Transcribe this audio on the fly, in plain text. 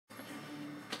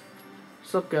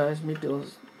What's up, guys? Me,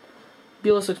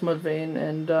 BL6 Mudvayne,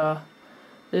 and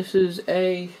this is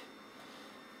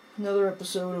another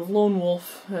episode of Lone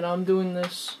Wolf, and I'm doing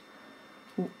this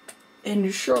in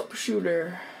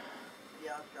sharpshooter.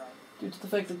 Due to the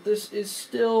fact that this is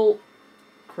still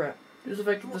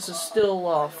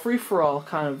free-for-all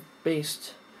kind of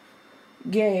based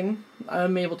game,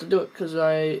 I'm able to do it because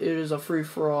it is a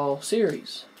free-for-all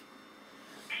series.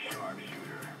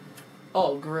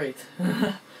 Oh, great.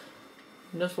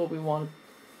 That's what we wanted.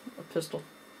 A pistol.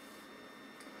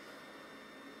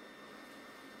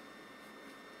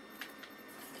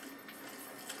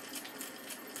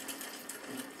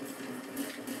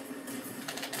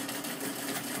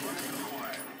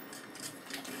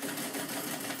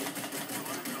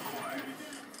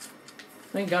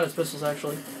 Thank God it's pistols,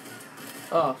 actually.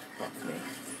 Oh, fuck me.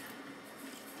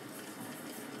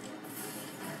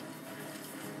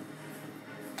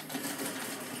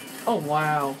 Oh,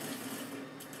 wow.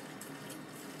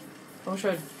 I wish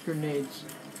I had grenades.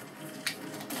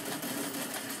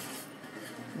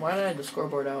 Why did I have the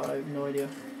scoreboard out? I have no idea.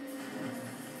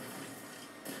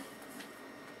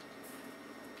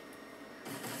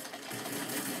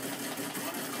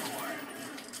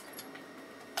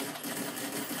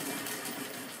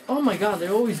 Oh my god, they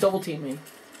always double team me.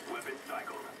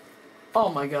 Oh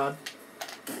my god.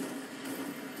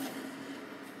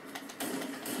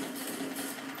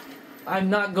 I'm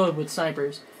not good with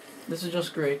snipers. This is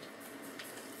just great.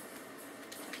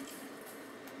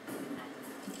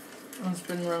 I'm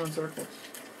spinning around in circles.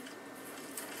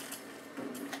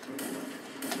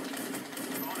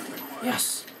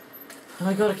 Yes!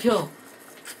 I got a kill.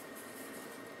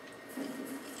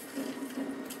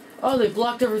 Oh, they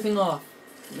blocked everything off.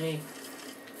 Me.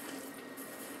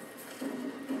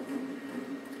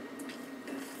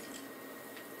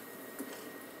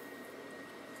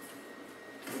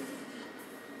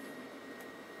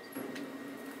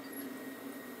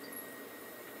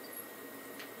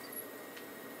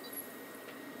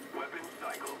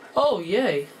 Oh,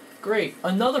 yay. Great.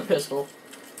 Another pistol.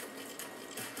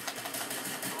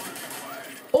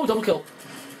 Oh, double kill.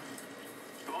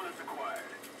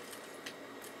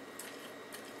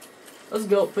 Let's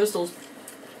go. Pistols.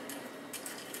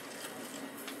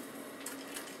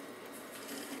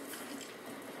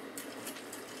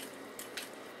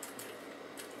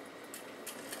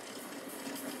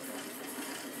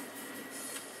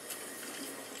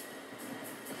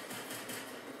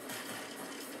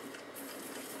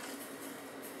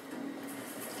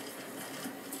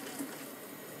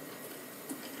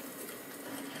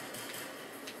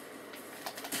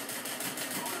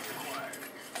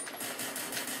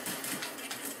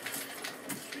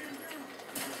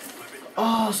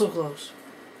 Oh, so close.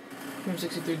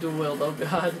 M63 dual wield, oh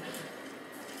god.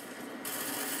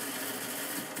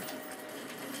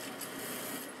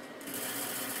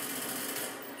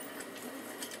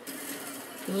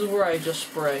 This is where I just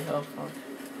spray. Oh, fuck.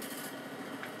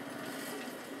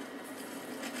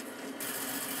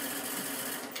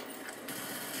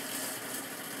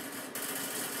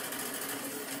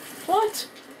 What?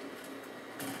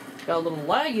 Got a little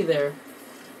laggy there.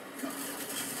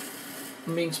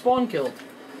 I'm being spawn killed.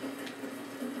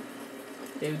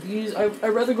 Okay, these I'd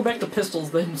rather go back to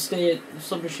pistols than stay at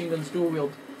submachine guns dual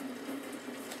wield.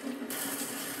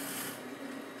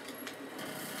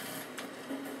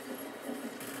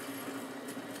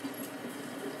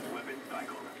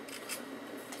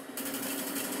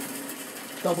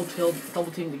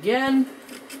 Double teamed again.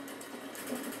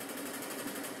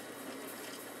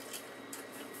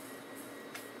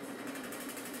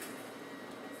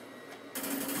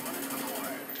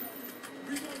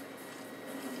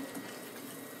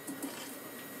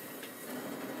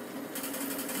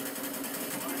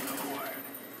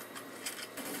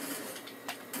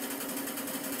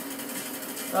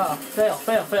 Ah, fail,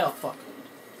 fuck.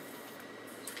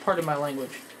 Pardon my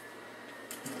language.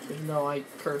 Even though I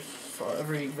curse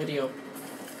every video.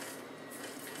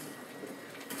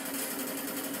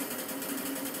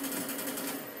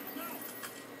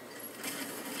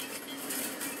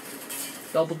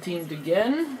 Double teamed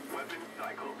again.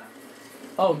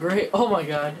 Oh, great. Oh my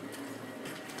god.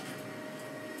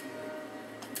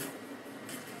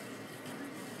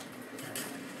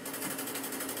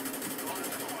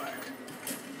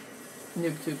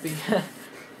 Nuke Toopy.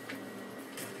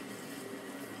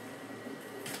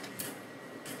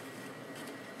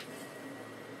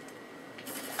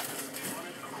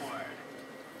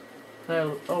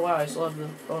 Oh wow, I still have the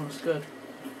bonus. Good.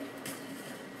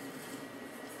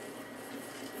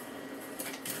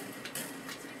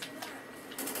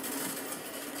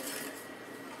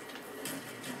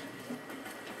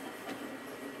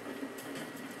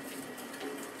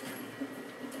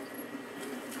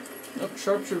 Oh,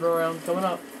 sharpshooter round coming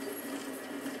up.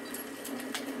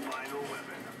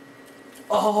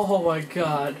 Oh my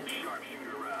god.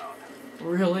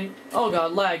 Really? Oh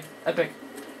god, lag. Epic.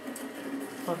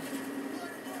 Fuck.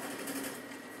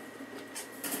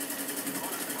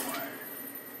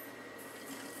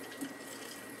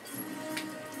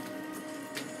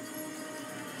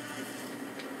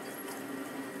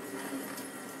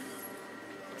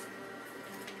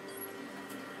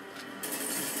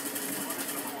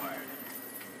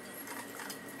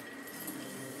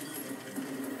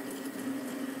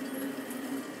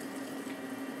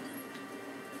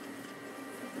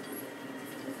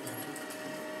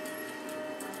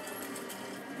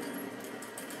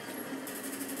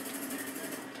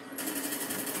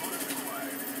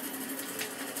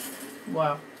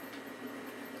 Wow.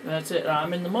 That's it.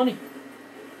 I'm in the money.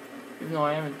 Even though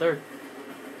I am in third.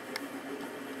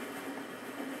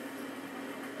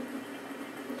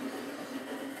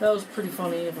 That was pretty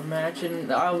funny of a match,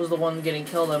 and I was the one getting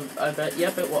killed, I bet.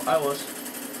 Yep, I was.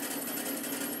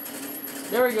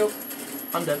 There we go.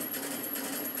 I'm dead.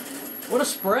 What a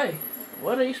spray.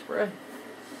 What a spray.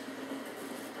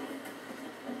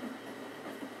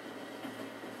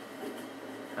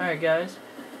 Alright, guys.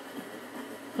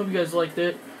 Hope you guys liked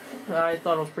it. I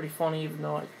thought it was pretty funny, even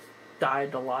though I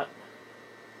died a lot.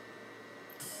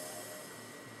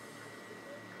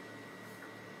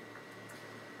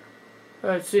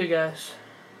 Alright, see you guys.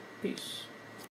 Peace.